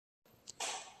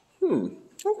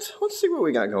Let's see what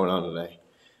we got going on today.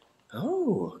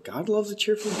 Oh, God loves a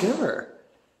cheerful giver.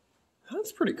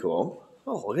 That's pretty cool.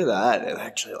 Oh, look at that. It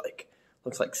actually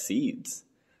looks like seeds.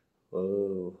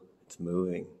 Whoa, it's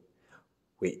moving.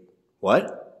 Wait,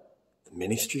 what? The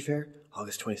Ministry Fair?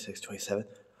 August 26th, 27th?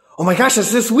 Oh my gosh,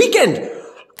 that's this weekend!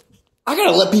 I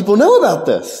gotta let people know about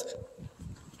this.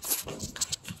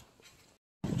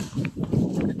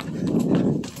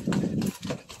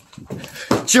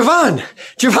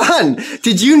 Javon,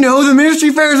 did you know the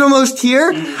Ministry Fair is almost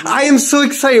here? I am so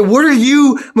excited. What are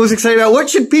you most excited about? What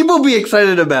should people be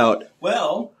excited about?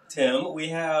 Well, Tim, we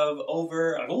have a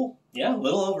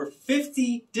little over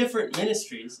 50 different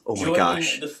ministries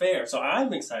joining the fair. So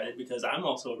I'm excited because I'm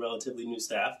also a relatively new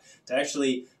staff to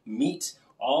actually meet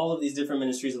all of these different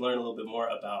ministries and learn a little bit more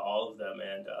about all of them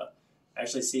and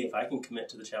actually see if I can commit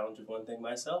to the challenge of one thing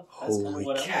myself. That's Holy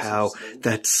cow,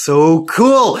 that's so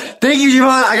cool. Thank you,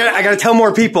 Javon. I gotta tell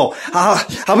more people.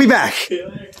 I'll be back. See you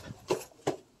later.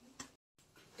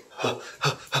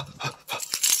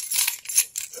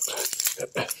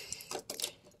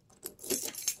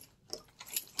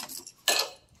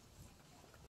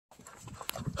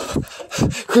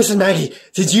 Chris and Maggie,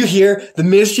 did you hear? The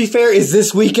Ministry Fair is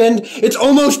this weekend. It's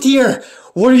almost here.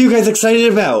 What are you guys excited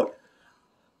about?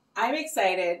 I'm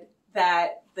excited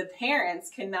that the parents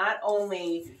can not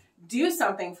only do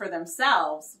something for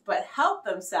themselves, but help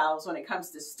themselves when it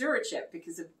comes to stewardship.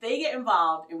 Because if they get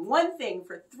involved in one thing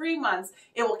for 3 months,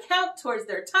 it will count towards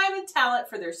their time and talent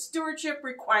for their stewardship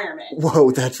requirement.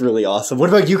 Whoa, that's really awesome. What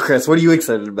about you, Chris? What are you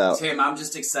excited about? Tim, I'm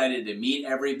just excited to meet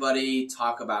everybody,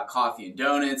 talk about coffee and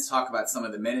donuts, talk about some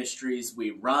of the ministries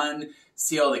we run,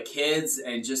 see all the kids,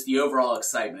 and just the overall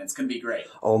excitement. It's going to be great.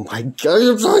 Oh my God,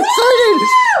 I'm so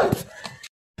excited!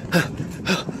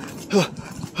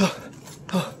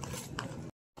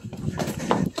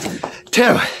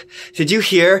 Tim, did you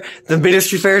hear the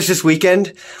Ministry Fair is this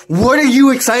weekend? What are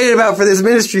you excited about for this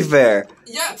Ministry Fair?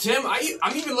 Yeah, Tim,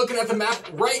 I'm even looking at the map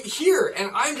right here,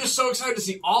 and I'm just so excited to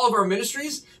see all of our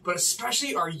ministries, but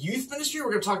especially our youth ministry. We're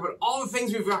going to talk about all the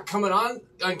things we've got coming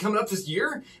up this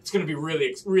year. It's going to be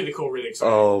really, really cool, really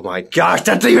exciting. Oh my gosh,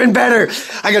 that's even better!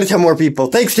 I gotta tell more people.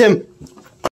 Thanks, Tim!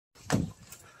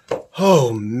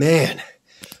 Oh, man.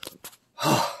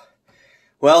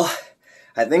 Well,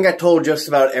 I think I told just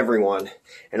about everyone,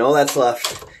 and all that's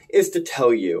left is to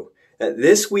tell you that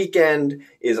this weekend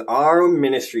is our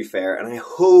Ministry Fair, and I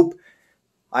hope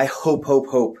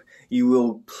you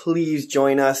will please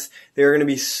join us. There are going to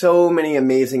be so many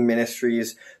amazing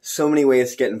ministries, so many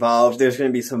ways to get involved. There's going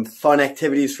to be some fun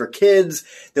activities for kids.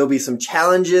 There'll be some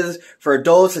challenges for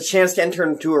adults, a chance to enter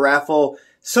into a raffle,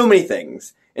 so many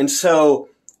things. And so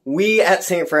we at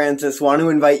St. Francis want to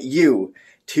invite you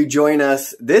to join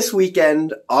us this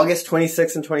weekend, August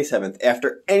 26th and 27th.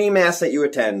 After any Mass that you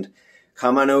attend,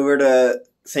 come on over to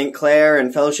St. Clair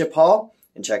and Fellowship Hall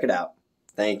and check it out.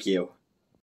 Thank you.